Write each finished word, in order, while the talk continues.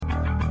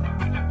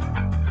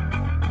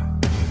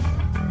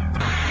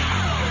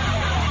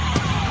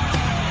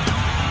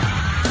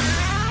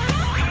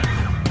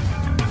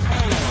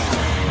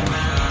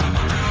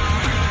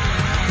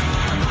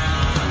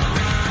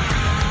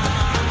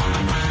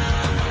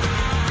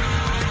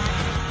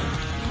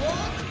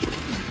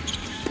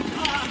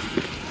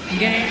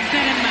Game, 7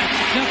 match,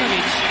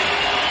 Djokovic.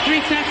 3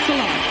 sets to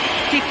love.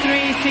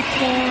 6-3,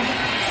 6-4,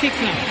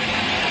 6-love.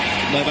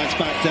 Novak's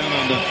back down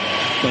under,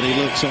 but he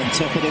looks on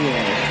top of the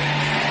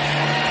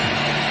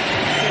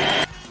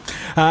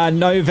world.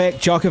 Novak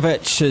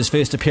Djokovic, his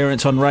first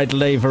appearance on Rod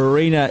Laver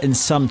Arena in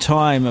some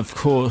time, of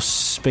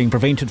course, being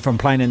prevented from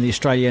playing in the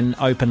Australian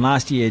Open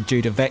last year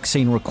due to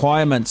vaccine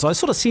requirements. I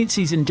sort of sense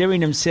he's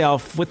endearing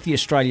himself with the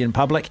Australian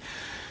public.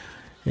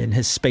 In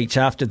his speech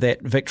after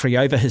that victory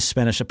over his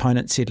Spanish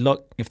opponent, said,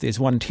 look, if there's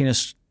one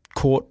tennis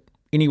court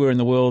anywhere in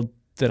the world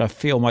that I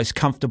feel most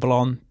comfortable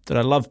on, that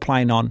I love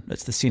playing on,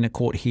 it's the centre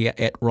court here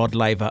at Rod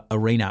Laver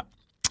Arena.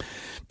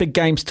 Big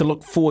games to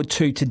look forward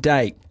to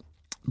today.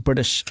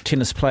 British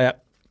tennis player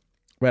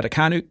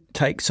Raducanu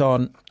takes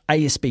on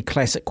ASB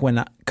Classic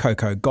winner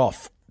Coco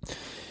Gauff.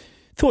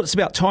 Thought it's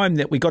about time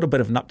that we got a bit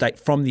of an update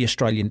from the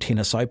Australian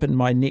Tennis Open.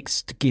 My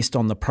next guest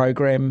on the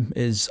program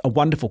is a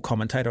wonderful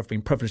commentator. I've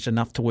been privileged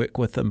enough to work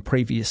with him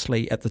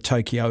previously at the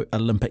Tokyo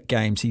Olympic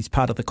Games. He's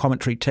part of the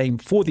commentary team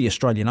for the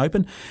Australian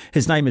Open.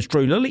 His name is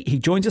Drew Lilley. He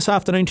joins us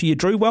afternoon to you,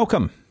 Drew.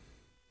 Welcome.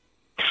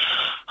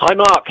 Hi,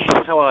 Mark.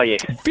 How are you?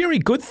 Very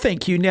good,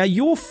 thank you. Now,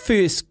 your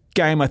first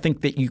game I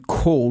think that you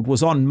called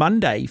was on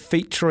Monday,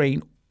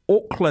 featuring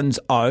Auckland's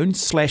own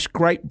 /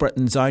 Great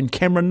Britain's own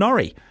Cam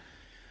Norrie.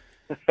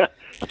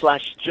 /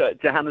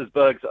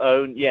 Johannesburg's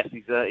own. Yes,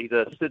 he's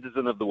a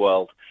citizen of the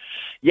world.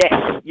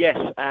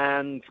 Yes.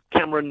 And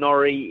Cam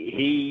Norrie,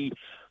 he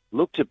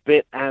looked a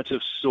bit out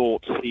of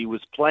sorts. He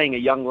was playing a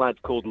young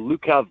lad called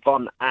Luca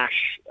von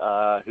Asch,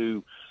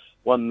 who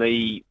won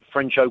the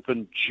French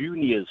Open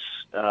Juniors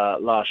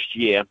last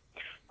year.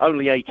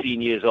 Only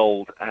 18 years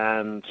old,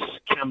 and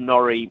Cam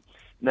Norrie,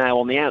 now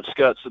on the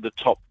outskirts of the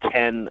top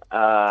 10,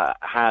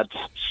 had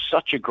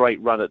such a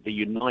great run at the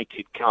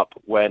United Cup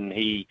when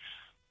he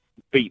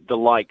beat the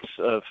likes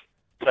of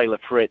Taylor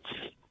Fritz,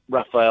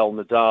 Rafael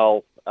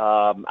Nadal,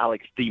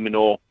 Alex de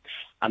Minaur,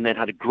 and then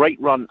had a great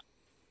run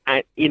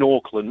in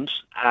Auckland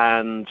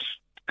and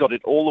got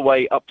it all the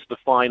way up to the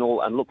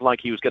final and looked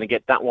like he was going to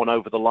get that one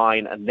over the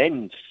line, and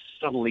then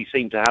suddenly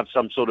seemed to have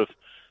some sort of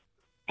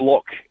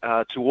block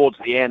towards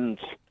the end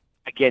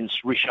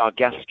against Richard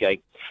Gasquet.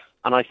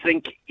 And I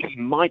think he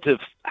might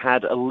have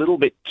had a little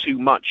bit too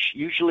much.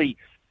 Usually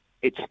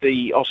it's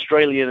the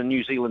Australian and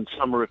New Zealand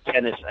summer of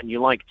tennis, and you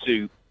like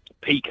to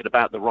peak at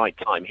about the right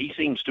time. He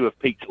seems to have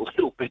peaked a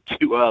little bit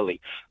too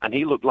early, and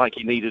he looked like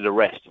he needed a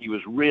rest. He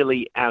was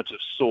really out of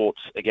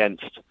sorts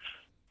against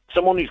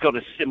someone who's got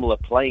a similar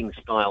playing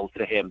style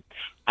to him,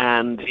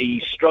 and he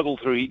struggled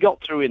through. He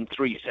got through in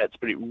 3 sets,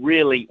 but it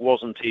really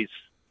wasn't his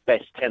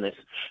best tennis,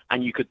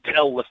 and you could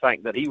tell the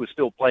fact that he was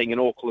still playing in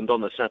Auckland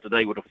on the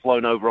Saturday would have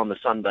flown over on the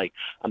Sunday,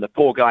 and the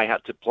poor guy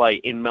had to play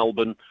in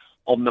Melbourne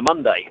on the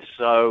Monday.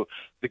 So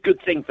the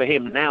good thing for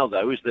him now,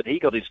 though, is that he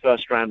got his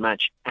first round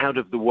match out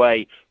of the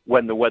way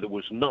when the weather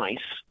was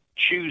nice.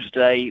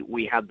 Tuesday,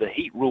 we had the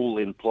heat rule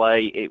in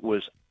play. It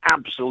was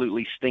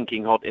absolutely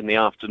stinking hot in the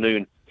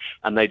afternoon,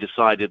 and they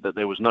decided that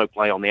there was no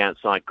play on the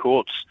outside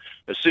courts.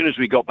 As soon as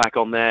we got back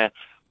on there,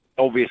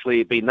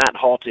 obviously, it being that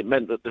hot, it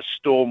meant that the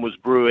storm was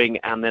brewing,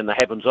 and then the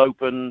heavens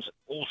opened.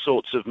 All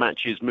sorts of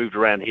matches moved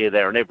around here,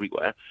 there, and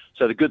everywhere.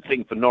 So the good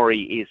thing for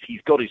Norrie is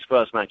he's got his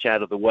first match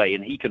out of the way,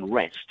 and he can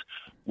rest.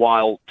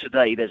 While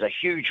today there's a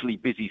hugely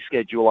busy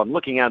schedule. I'm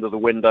looking out of the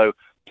window.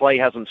 Play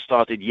hasn't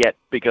started yet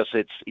because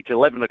it's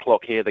 11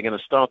 o'clock here. They're going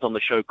to start on the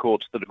show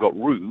courts that have got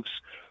roofs.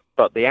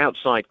 But the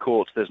outside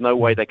courts, there's no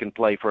way they can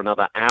play for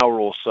another hour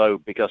or so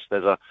because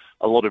there's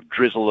a lot of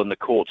drizzle and the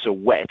courts are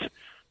wet.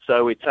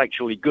 So it's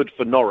actually good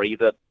for Norrie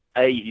that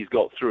A, he's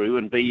got through,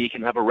 and B, he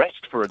can have a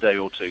rest for a day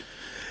or two.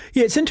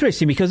 Yeah, it's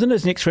interesting because in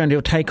his next round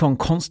he'll take on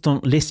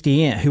Constant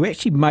Lestienne, who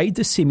actually made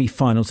the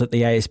semi-finals at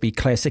the ASB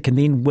Classic and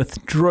then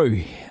withdrew.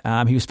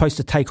 He was supposed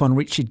to take on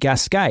Richard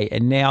Gasquet,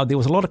 and now there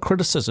was a lot of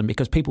criticism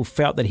because people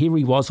felt that here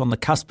he was on the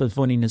cusp of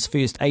winning his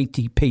first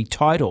ATP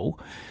title.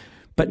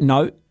 But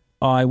no,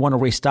 I want to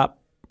rest up.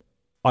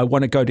 I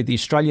want to go to the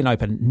Australian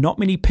Open. Not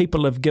many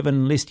people have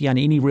given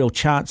Lestienne any real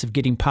chance of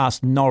getting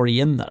past Norrie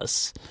in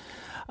this.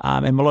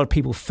 And a lot of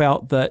people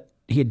felt that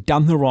he had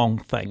done the wrong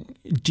thing.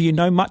 Do you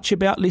know much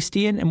about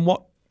Lestienne, and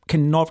what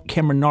can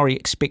Cam Norrie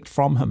expect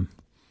from him?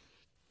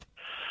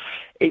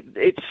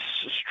 It's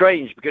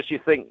strange because you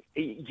think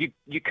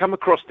you come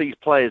across these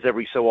players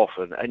every so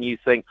often and you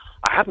think,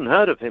 I haven't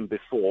heard of him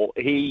before.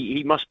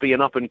 He must be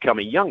an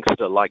up-and-coming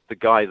youngster like the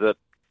guy that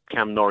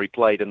Cam Norrie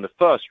played in the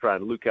first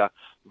round, Luca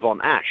von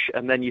Asch.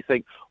 And then you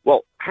think,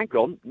 well, hang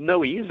on,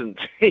 no, he isn't.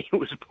 He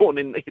was born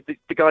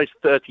the guy's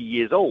 30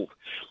 years old.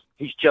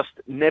 He's just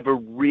never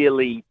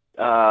really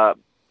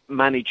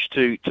managed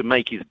to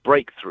make his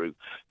breakthrough.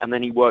 And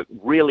then he worked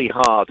really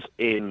hard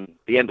in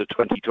the end of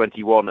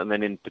 2021 and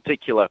then in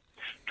particular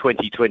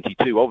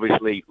 2022.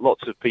 Obviously,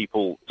 lots of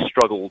people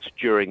struggled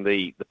during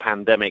the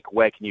pandemic.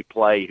 Where can you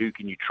play? Who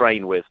can you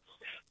train with?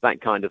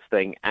 That kind of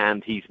thing.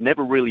 And he's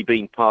never really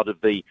been part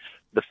of the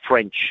the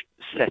French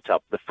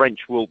setup. The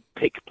French will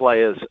pick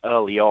players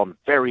early on,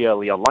 very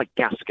early on, like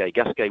Gasquet.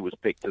 Gasquet was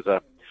picked as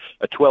a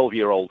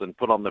 12-year-old and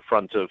put on the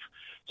front of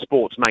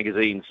sports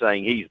magazines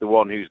saying he's the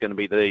one who's going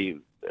to be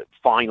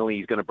finally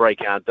he's going to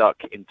break our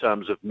duck in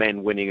terms of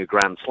men winning a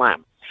Grand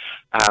Slam.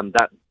 And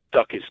that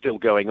duck is still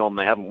going on.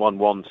 They haven't won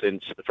one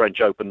since the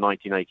French Open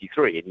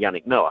 1983 in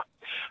Yannick Noah.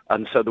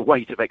 And so the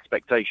weight of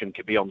expectation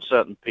could be on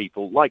certain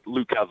people like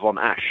Luca von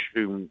Asch,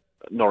 whom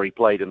Norrie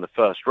played in the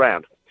first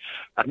round.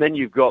 And then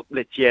you've got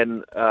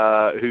Lestienne,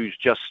 who's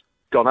just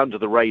gone under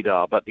the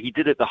radar, but he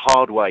did it the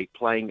hard way,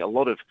 playing a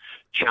lot of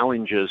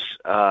challengers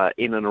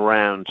in and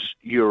around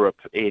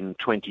Europe in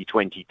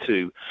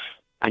 2022.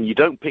 And you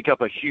don't pick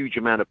up a huge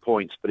amount of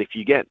points, but if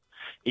you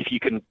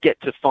can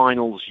get to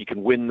finals, you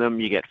can win them.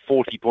 You get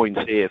 40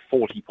 points here,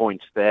 40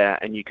 points there,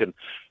 and you can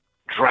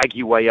drag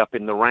your way up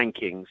in the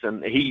rankings.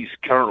 And he's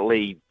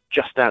currently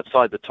just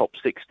outside the top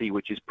 60,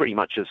 which is pretty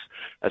much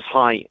as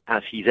high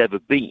as he's ever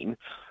been.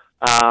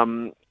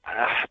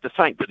 The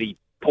fact that he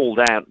pulled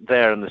out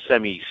there in the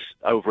semis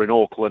over in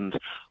Auckland,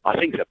 I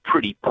think is a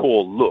pretty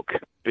poor look,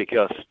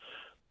 because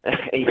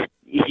he's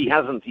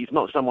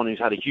not someone who's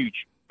had a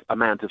huge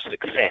amount of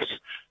success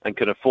and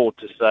can afford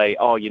to say,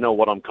 oh, you know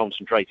what, I'm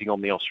concentrating on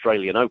the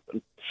Australian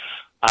Open.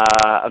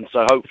 And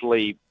so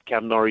hopefully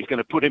Cam Norrie is going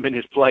to put him in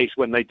his place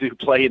when they do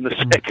play in the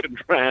second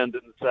round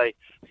and say,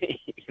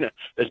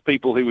 there's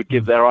people who would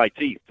give their eye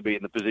teeth to be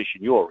in the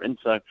position you're in,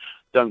 so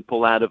don't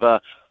pull out of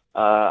a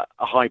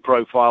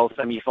high-profile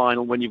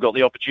semi-final when you've got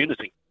the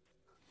opportunity.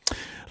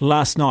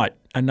 Last night,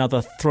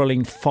 another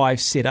thrilling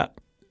five-setter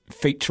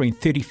featuring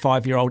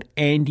 35-year-old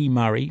Andy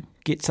Murray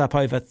gets up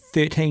over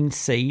 13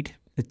 seed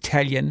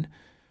Italian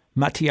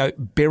Matteo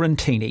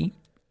Berrettini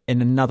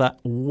in another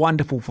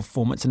wonderful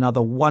performance,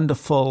 another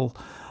wonderful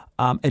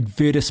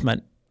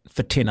advertisement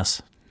for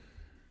tennis.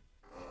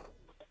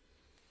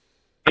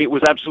 It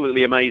was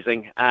absolutely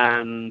amazing,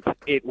 and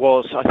it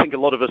was, I think a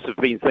lot of us have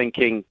been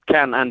thinking,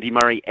 can Andy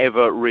Murray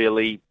ever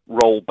really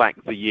roll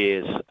back the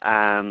years?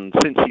 And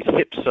since his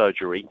hip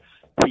surgery,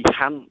 he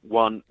hadn't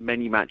won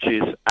many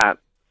matches at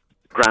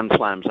Grand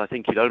Slams. I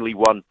think he'd only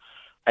won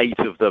 8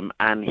 of them,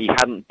 and he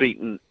hadn't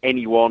beaten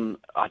anyone.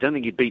 I don't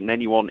think he'd beaten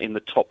anyone in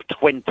the top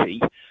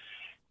 20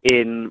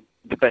 in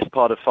the best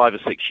part of 5 or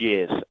 6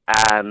 years.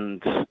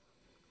 And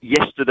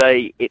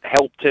yesterday, it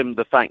helped him,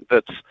 the fact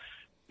that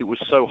it was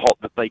so hot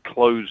that they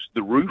closed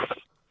the roof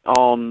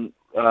on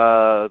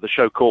the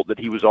show court that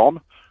he was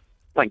on.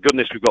 Thank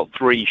goodness we've got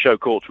 3 show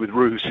courts with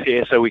roofs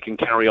here so we can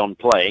carry on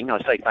playing. I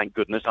say thank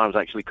goodness. I was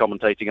actually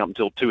commentating up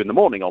until 2 in the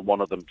morning on one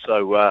of them.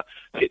 So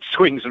it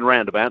swings and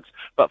roundabouts.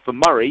 But for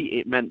Murray,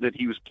 it meant that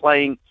he was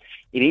playing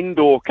in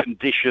indoor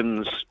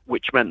conditions,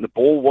 which meant the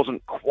ball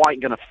wasn't quite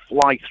going to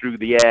fly through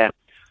the air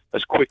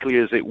as quickly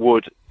as it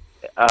would.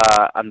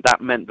 And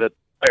that meant that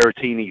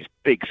Berrettini's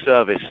big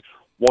service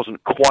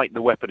wasn't quite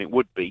the weapon it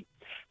would be.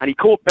 And he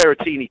caught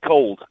Berrettini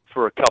cold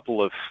for a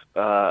couple of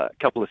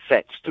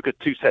sets, took a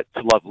 2-set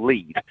to love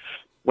lead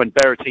when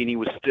Berrettini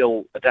was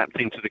still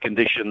adapting to the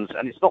conditions.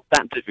 And it's not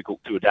that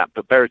difficult to adapt,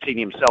 but Berrettini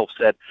himself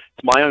said,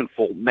 it's my own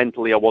fault.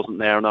 Mentally, I wasn't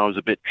there, and I was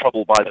a bit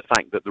troubled by the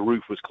fact that the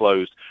roof was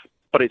closed.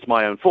 But it's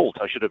my own fault.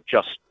 I should have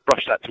just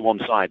brushed that to one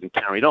side and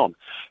carried on.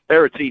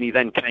 Berrettini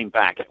then came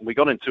back, and we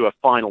got into a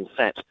final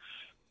set.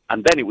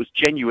 And then it was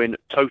genuine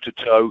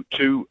toe-to-toe,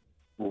 2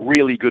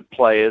 really good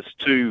players,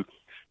 2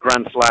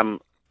 Grand Slam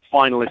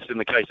finalists in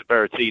the case of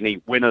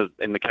Berrettini, winner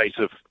in the case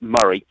of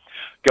Murray,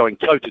 going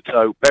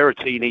toe-to-toe.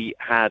 Berrettini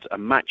had a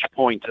match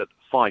point at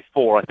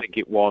 5-4, I think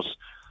it was,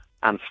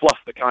 and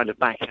fluffed the kind of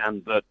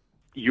backhand that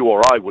you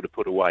or I would have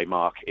put away,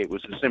 Mark. It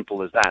was as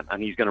simple as that,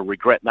 and he's going to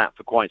regret that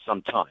for quite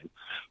some time.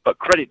 But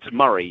credit to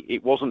Murray,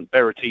 it wasn't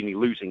Berrettini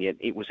losing it,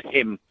 it was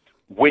him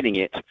winning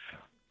it,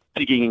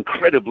 digging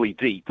incredibly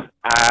deep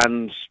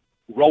and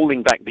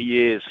rolling back the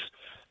years.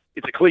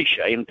 It's a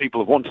cliche, and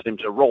people have wanted him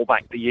to roll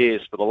back the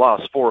years for the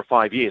last 4 or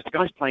 5 years. The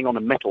guy's playing on a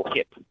metal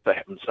hip, for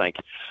heaven's sake.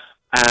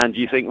 And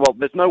you think, well,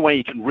 there's no way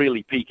he can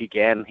really peak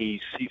again.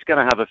 He's going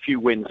to have a few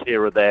wins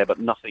here or there, but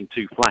nothing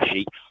too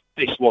flashy.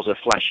 This was a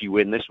flashy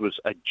win. This was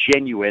a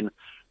genuine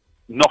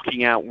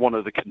knocking out one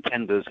of the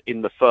contenders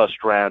in the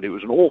first round. It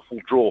was an awful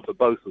draw for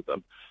both of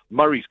them.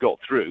 Murray's got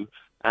through,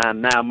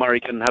 and now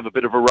Murray can have a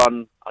bit of a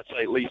run, I'd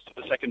say at least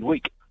for the second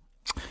week.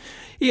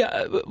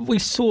 Yeah, we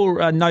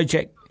saw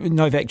Novak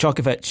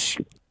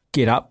Djokovic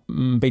get up,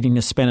 beating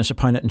the Spanish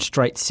opponent in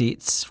straight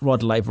sets,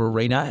 Rod Laver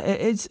Arena.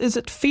 Is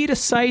it fair to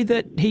say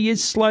that he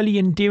is slowly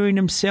endearing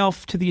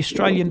himself to the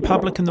Australian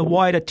public and the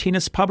wider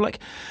tennis public?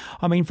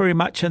 I mean, very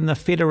much in the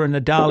Federer and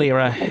Nadal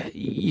era,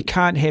 you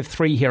can't have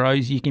 3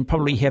 heroes. You can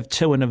probably have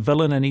 2 and a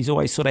villain, and he's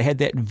always sort of had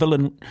that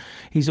villain.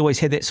 He's always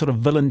had that sort of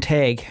villain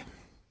tag.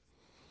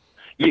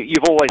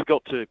 You've always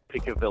got to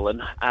pick a villain,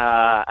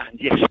 and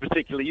yes,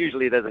 particularly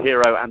usually there's a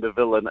hero and a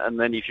villain, and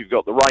then if you've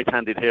got the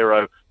right-handed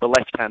hero, the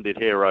left-handed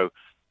hero,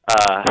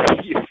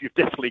 you've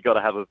definitely got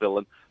to have a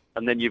villain.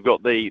 And then you've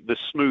got the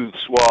smooth,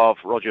 suave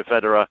Roger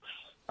Federer.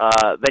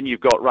 Then you've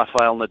got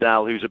Rafael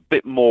Nadal, who's a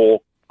bit more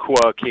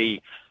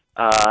quirky,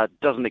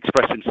 doesn't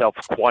express himself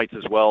quite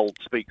as well,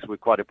 speaks with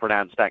quite a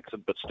pronounced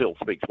accent, but still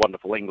speaks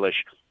wonderful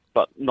English,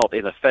 but not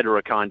in a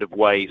Federer kind of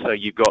way. So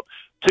you've got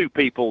two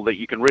people that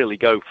you can really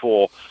go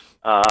for,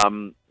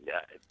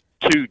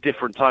 two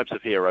different types of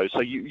heroes.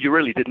 So you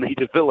really did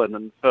need a villain,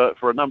 and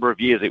for a number of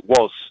years it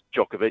was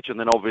Djokovic, and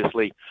then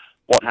obviously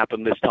what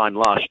happened this time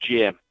last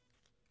year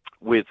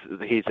with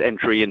his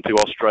entry into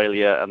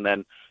Australia and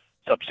then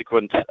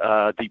subsequent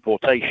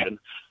deportation.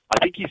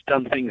 I think he's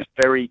done things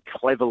very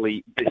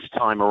cleverly this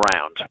time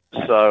around.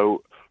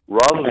 So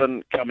rather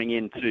than coming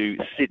into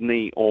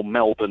Sydney or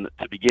Melbourne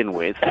to begin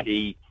with,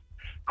 he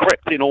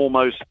crept in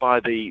almost by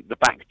the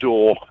back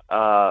door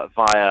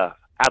via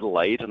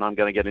Adelaide, and I'm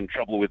going to get in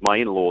trouble with my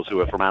in-laws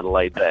who are from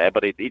Adelaide there,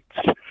 but it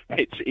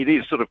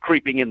is sort of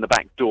creeping in the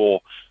back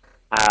door,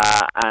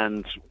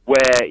 and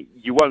where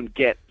you won't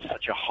get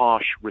such a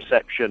harsh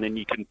reception and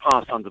you can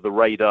pass under the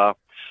radar.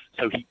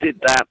 So he did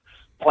that,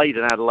 played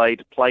in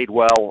Adelaide, played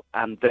well,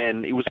 and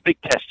then it was a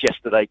big test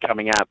yesterday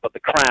coming out, but the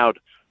crowd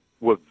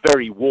were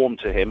very warm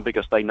to him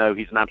because they know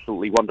he's an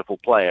absolutely wonderful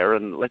player,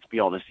 and let's be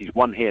honest, he's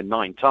won here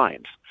 9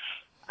 times.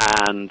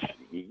 And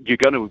you're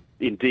going to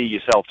endear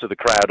yourself to the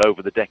crowd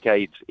over the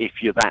decades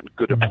if you're that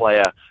good a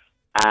player.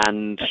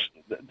 And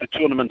the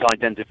tournament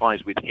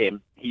identifies with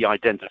him. He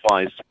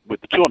identifies with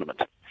the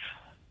tournament.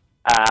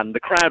 And the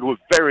crowd were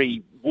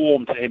very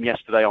warm to him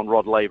yesterday on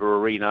Rod Laver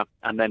Arena.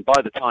 And then by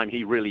the time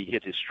he really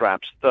hit his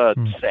straps, third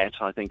set,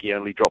 I think he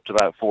only dropped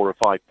about 4 or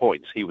 5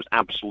 points. He was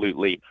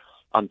absolutely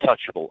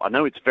untouchable. I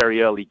know it's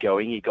very early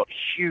going. He got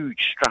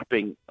huge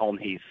strapping on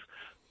his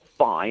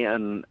thigh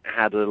and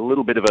had a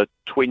little bit of a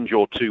twinge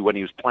or two when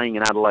he was playing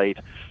in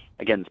Adelaide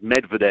against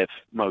Medvedev,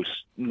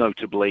 most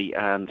notably,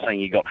 and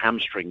saying he got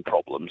hamstring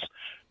problems.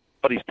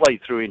 But he's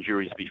played through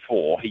injuries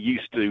before. He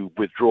used to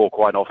withdraw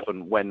quite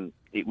often when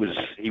he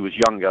was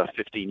younger,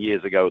 15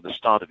 years ago at the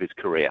start of his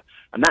career,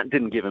 and that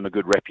didn't give him a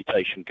good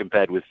reputation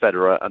compared with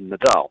Federer and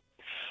Nadal.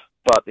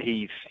 But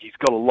he's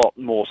got a lot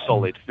more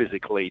solid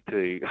physically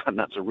and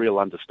that's a real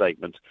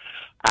understatement.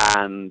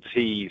 And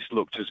he's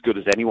looked as good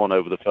as anyone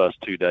over the first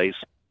 2 days.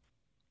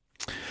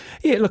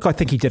 Yeah, look, I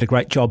think he did a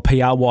great job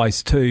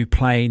PR-wise too,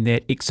 playing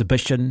that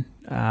exhibition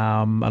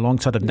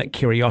alongside of Nick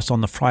Kyrgios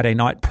on the Friday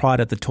night prior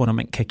to the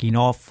tournament kicking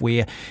off,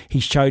 where he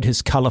showed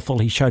his colourful,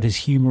 he showed his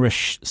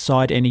humorous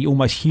side, and he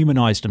almost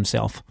humanised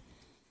himself.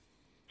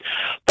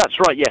 That's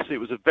right, yes. It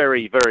was a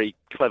very, very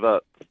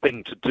clever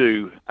thing to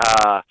do.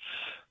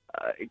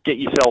 Get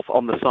yourself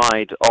on the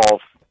side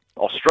of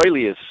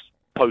Australia's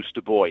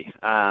poster boy,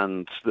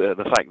 and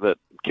the fact that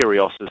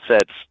Kyrgios has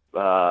said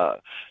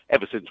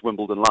ever since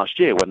Wimbledon last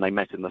year when they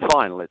met in the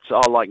final, it's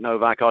like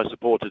Novak, I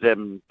supported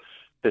him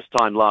this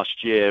time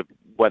last year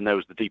when there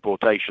was the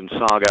deportation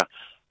saga,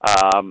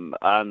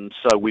 and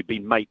so we've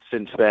been mates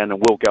since then,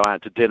 and we'll go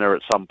out to dinner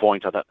at some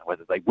point. I don't know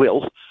whether they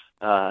will.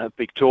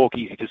 Big talk,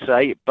 easy to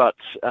say, but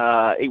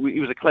it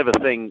was a clever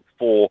thing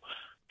for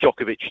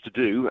Djokovic to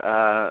do,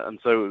 and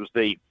so it was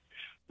the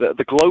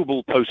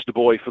global poster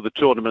boy for the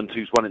tournament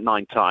who's won it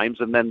 9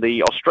 times, and then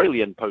the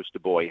Australian poster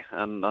boy.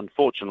 And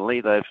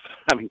unfortunately, they're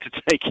having to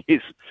take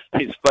his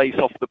face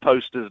off the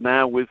posters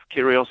now with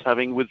Kyrgios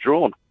having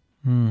withdrawn.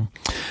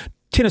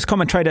 Tennis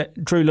commentator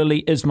Drew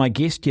Lilley is my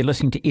guest. You're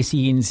listening to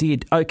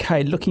SENZ.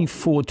 Okay, looking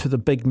forward to the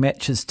big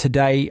matches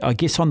today. I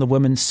guess on the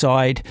women's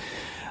side,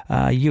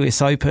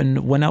 US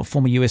Open winner,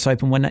 former US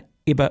Open winner,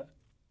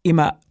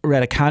 Emma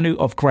Raducanu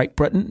of Great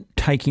Britain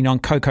taking on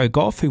Coco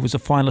Gauff, who was a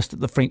finalist at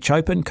the French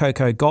Open.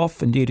 Coco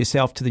Gauff endeared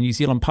herself to the New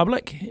Zealand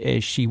public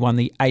as she won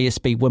the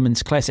ASB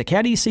Women's Classic.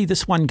 How do you see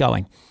this one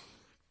going?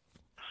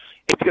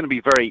 It's going to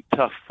be very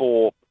tough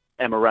for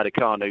Emma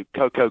Raducanu.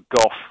 Coco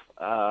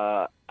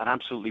Gauff, an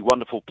absolutely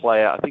wonderful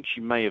player. I think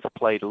she may have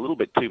played a little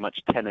bit too much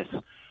tennis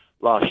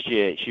last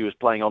year. She was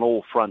playing on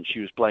all fronts. She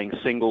was playing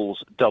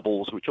singles,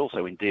 doubles, which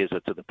also endears her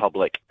to the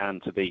public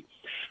and to the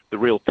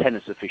real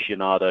tennis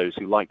aficionados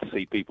who like to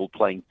see people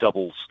playing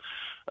doubles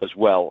as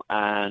well.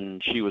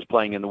 And she was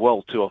playing in the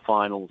World Tour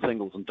final,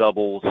 singles and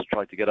doubles,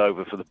 tried to get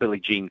over for the Billie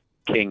Jean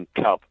King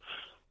Cup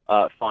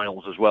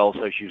finals as well.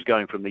 So she was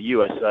going from the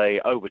USA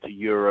over to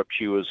Europe.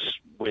 She was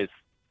with,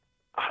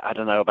 I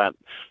don't know, about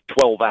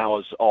 12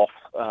 hours off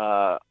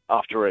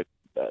after a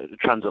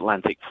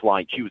transatlantic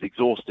flight. She was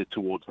exhausted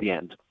towards the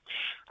end,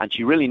 and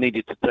she really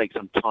needed to take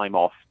some time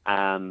off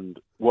and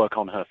work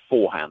on her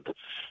forehand.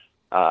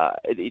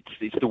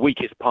 It's the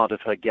weakest part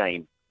of her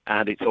game,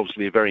 and it's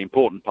obviously a very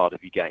important part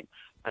of your game.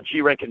 And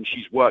she reckons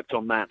she's worked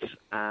on that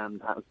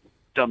and has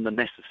done the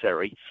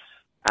necessary.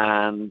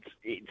 And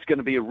it's going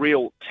to be a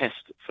real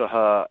test for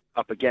her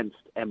up against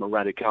Emma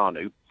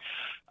Raducanu.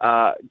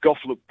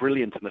 Gauff looked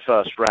brilliant in the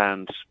first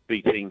round,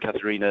 beating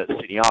Katerina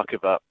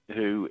Siniakova,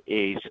 who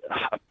is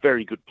a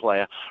very good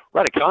player.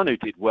 Raducanu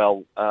did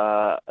well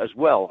as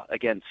well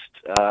against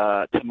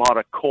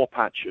Tamara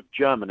Korpach of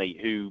Germany,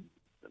 who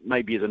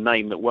maybe is a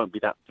name that won't be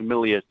that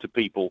familiar to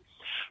people,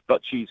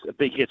 but she's a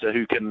big hitter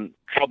who can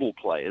trouble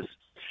players.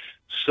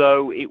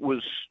 So it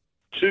was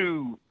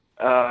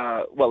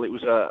it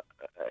was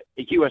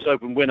a US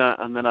Open winner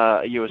and then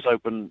a US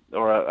Open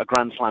or a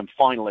Grand Slam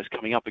finalist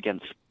coming up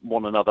against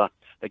one another.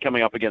 They're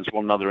coming up against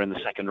one another in the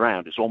second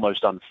round. It's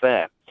almost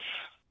unfair.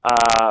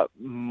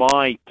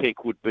 My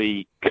pick would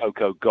be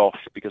Coco Gauff,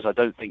 because I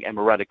don't think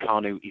Emma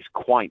Raducanu is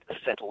quite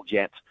settled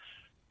yet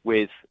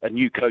with a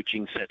new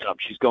coaching setup.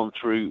 She's gone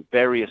through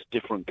various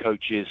different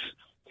coaches.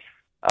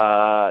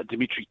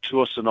 Dmitry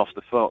Tursunov,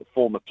 the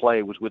former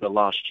player, was with her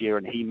last year,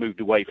 and he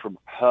moved away from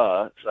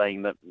her,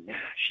 saying that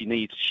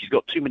she's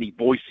got too many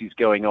voices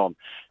going on.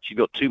 She's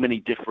got too many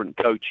different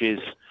coaches,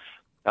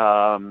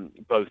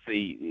 both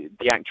the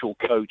actual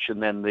coach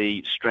and then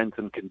the strength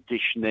and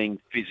conditioning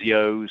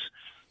physios.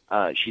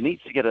 She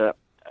needs to get a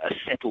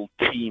settled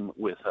team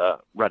with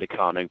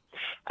Raducanu,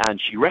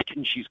 and she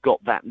reckons she's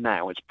got that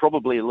now. It's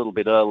probably a little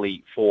bit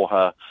early for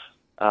her.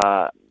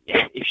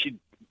 If she'd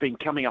been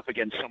coming up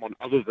against someone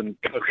other than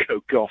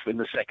Coco Gauff in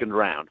the second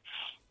round,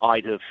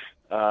 I'd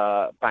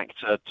have backed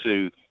her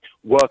to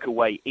work her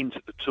way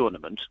into the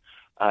tournament,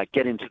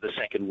 get into the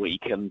second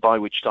week, and by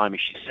which time, if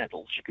she's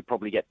settled, she could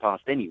probably get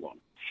past anyone.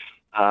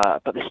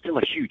 But there's still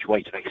a huge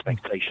weight of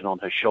expectation on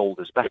her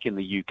shoulders. Back in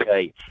the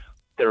UK,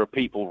 there are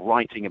people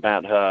writing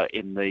about her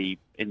in the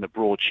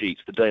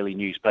broadsheets, the daily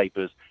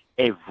newspapers,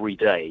 every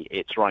day.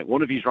 It's right,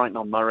 one of you's writing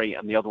on Murray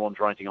and the other one's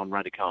writing on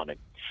Raducanu.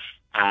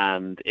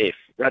 And if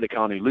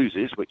Raducanu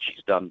loses, which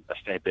she's done a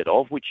fair bit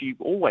of, which you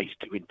always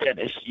do in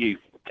tennis, you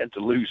tend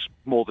to lose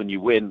more than you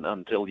win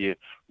until you're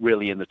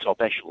really in the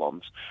top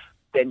echelons,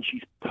 then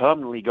she's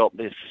permanently got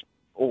this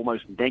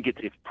almost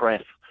negative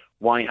press.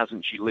 Why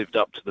hasn't she lived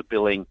up to the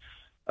billing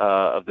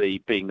of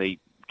being the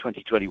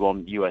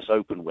 2021 US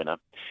Open winner?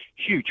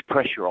 Huge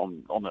pressure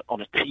on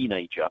a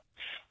teenager.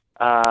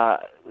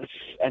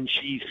 And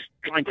she's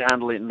trying to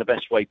handle it in the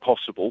best way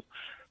possible.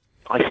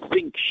 I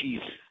think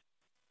she's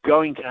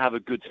going to have a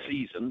good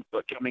season,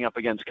 but coming up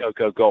against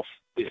Coco Gauff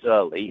this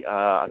early,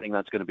 I think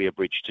that's going to be a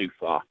bridge too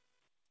far.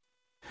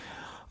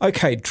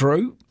 Okay,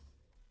 Drew,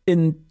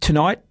 in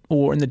tonight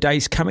or in the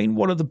days coming,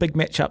 what are the big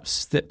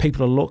matchups that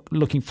people are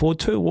looking forward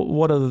to?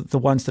 What are the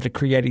ones that are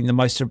creating the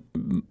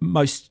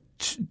most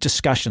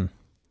discussion?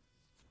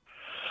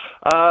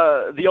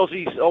 The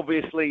Aussies,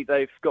 obviously,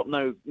 they've got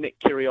no Nick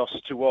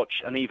Kyrgios to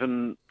watch, and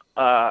even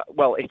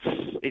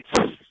it's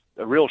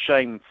a real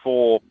shame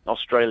for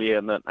Australia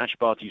and that Ash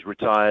Barty's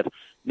retired.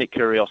 Nick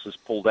Kyrgios has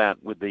pulled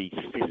out with the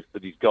cyst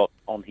that he's got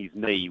on his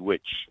knee,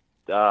 which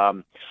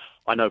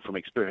I know from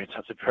experience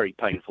that's a very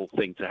painful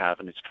thing to have,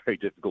 and it's very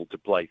difficult to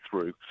play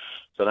through.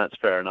 So that's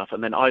fair enough.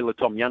 And then Ajla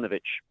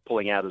Tomljanovic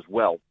pulling out as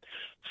well.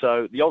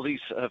 So the Aussies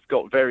have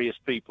got various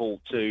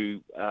people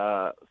to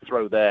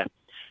throw their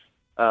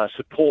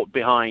support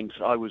behind.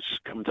 I was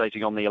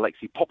commentating on the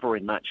Alexei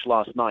Popyrin match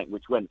last night,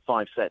 which went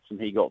 5 sets and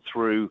he got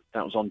through.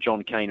 That was on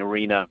John Cain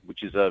Arena,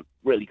 which is a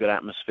really good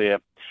atmosphere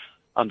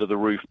under the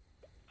roof.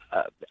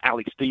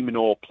 Alex de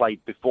Minaur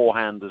played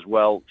beforehand as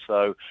well,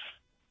 so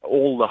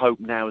all the hope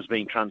now is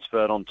being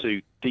transferred onto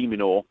de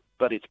Minaur,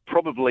 but it's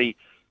probably,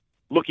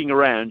 looking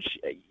around,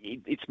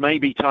 it's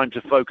maybe time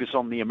to focus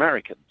on the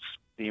Americans.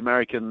 The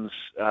Americans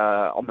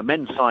on the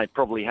men's side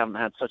probably haven't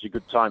had such a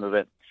good time of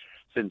it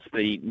since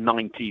the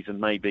 90s and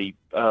maybe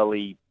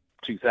early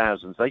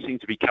 2000s. They seem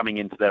to be coming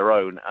into their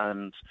own,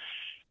 and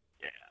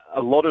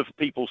a lot of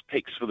people's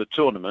picks for the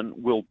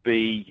tournament will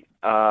be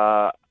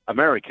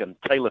American.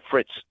 Taylor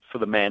Fritz for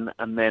the men,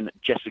 and then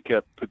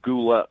Jessica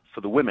Pegula for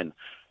the women.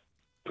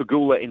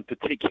 Pegula in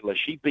particular,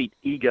 she beat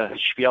Iga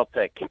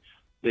Swiatek,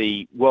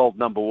 the world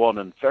number one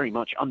and very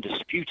much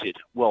undisputed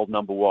world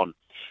number one.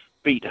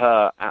 Beat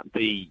her at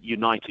the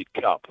United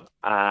Cup,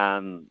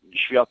 and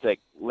Swiatek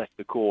left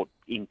the court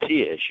in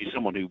tears. She's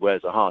someone who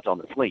wears a heart on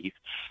her sleeve,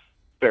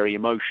 very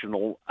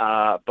emotional,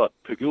 but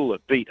Pegula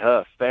beat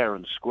her fair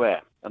and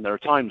square. And there are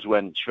times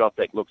when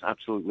Swiatek looks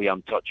absolutely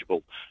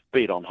untouchable,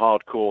 be it on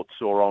hard courts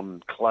or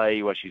on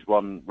clay, where she's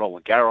won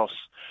Roland Garros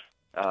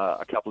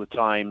a couple of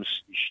times.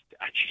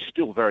 She's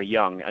still very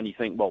young, and you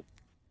think, well,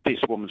 this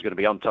woman's going to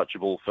be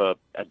untouchable for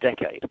a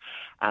decade.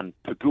 And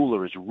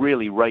Pegula has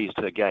really raised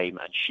her game,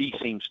 and she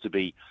seems to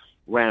be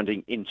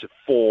rounding into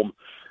form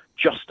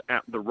just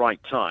at the right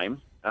time.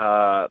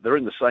 They're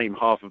in the same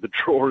half of the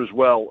draw as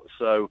well,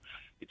 so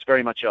it's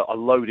very much a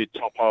loaded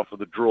top half of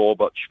the draw,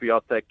 but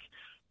Swiatek,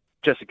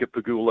 Jessica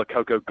Pegula,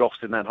 Coco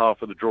Gauff in that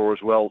half of the draw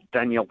as well.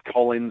 Danielle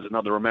Collins,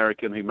 another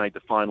American who made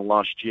the final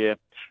last year,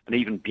 and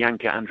even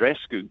Bianca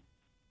Andreescu,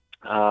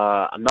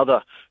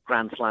 another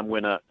Grand Slam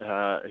winner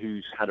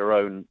who's had her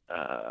own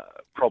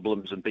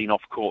problems and been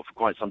off court for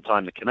quite some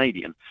time, the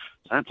Canadian.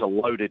 So that's a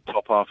loaded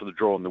top half of the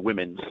draw on the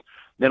women's.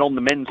 Then on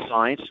the men's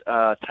side,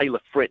 Taylor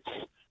Fritz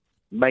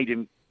made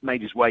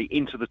his way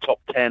into the top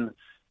 10.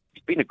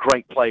 He's been a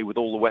great player with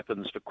all the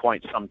weapons for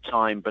quite some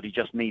time, but he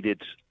just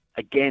needed,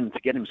 again, to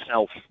get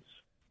himself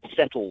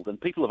settled. And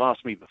people have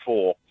asked me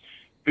before,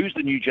 who's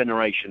the new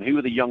generation? Who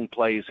are the young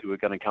players who are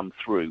going to come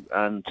through?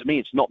 And to me,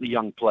 it's not the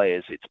young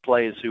players. It's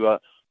players who are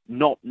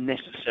not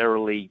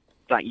necessarily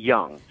that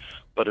young,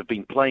 but have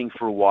been playing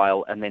for a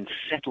while and then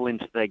settle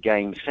into their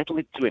game, settle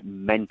into it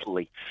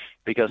mentally,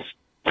 because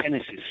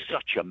tennis is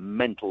such a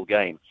mental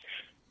game.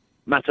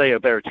 Matteo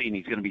Berrettini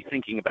is going to be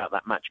thinking about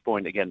that match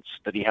point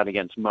that he had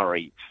against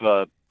Murray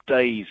for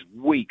days,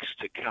 weeks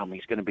to come.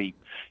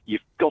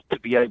 You've got to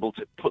be able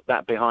to put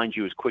that behind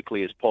you as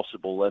quickly as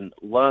possible and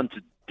learn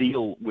to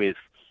deal with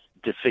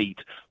defeat,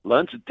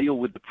 learn to deal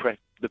with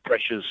the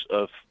pressures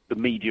of the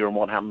media and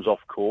what happens off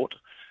court,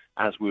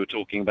 as we were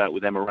talking about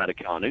with Emma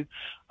Raducanu.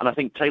 And I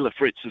think Taylor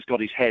Fritz has got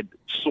his head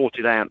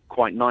sorted out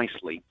quite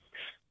nicely.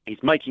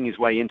 He's making his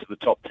way into the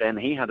top 10.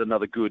 He had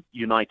another good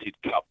United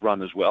Cup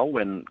run as well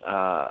when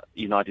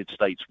United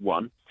States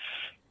won.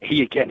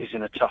 He, again, is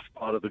in a tough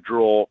part of the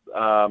draw.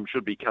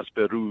 Should be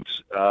Casper Ruud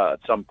at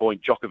some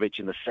point. Djokovic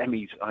in the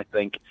semis, I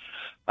think.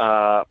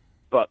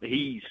 But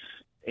he,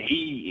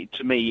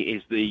 to me,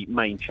 is the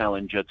main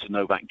challenger to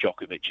Novak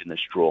Djokovic in this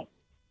draw.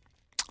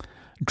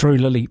 Drew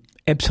Lilley,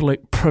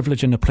 absolute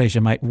privilege and a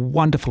pleasure, mate.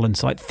 Wonderful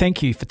insight.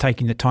 Thank you for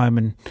taking the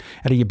time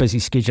out of your busy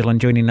schedule and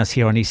joining us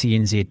here on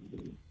SENZ.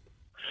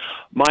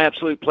 My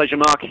absolute pleasure,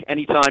 Mark.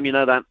 Anytime, you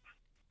know that.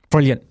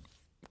 Brilliant.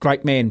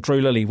 Great man,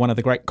 Drew Lilley, one of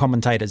the great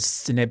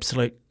commentators, an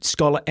absolute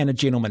scholar and a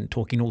gentleman,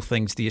 talking all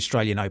things the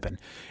Australian Open.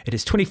 It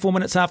is 24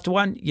 minutes after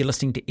 1. You're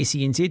listening to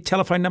SENZ.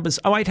 Telephone numbers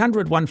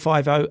 0800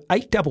 150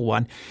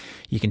 811.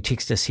 You can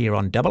text us here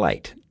on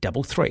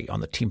 8833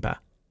 on the Temper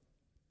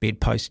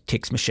Bedpost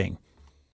text machine.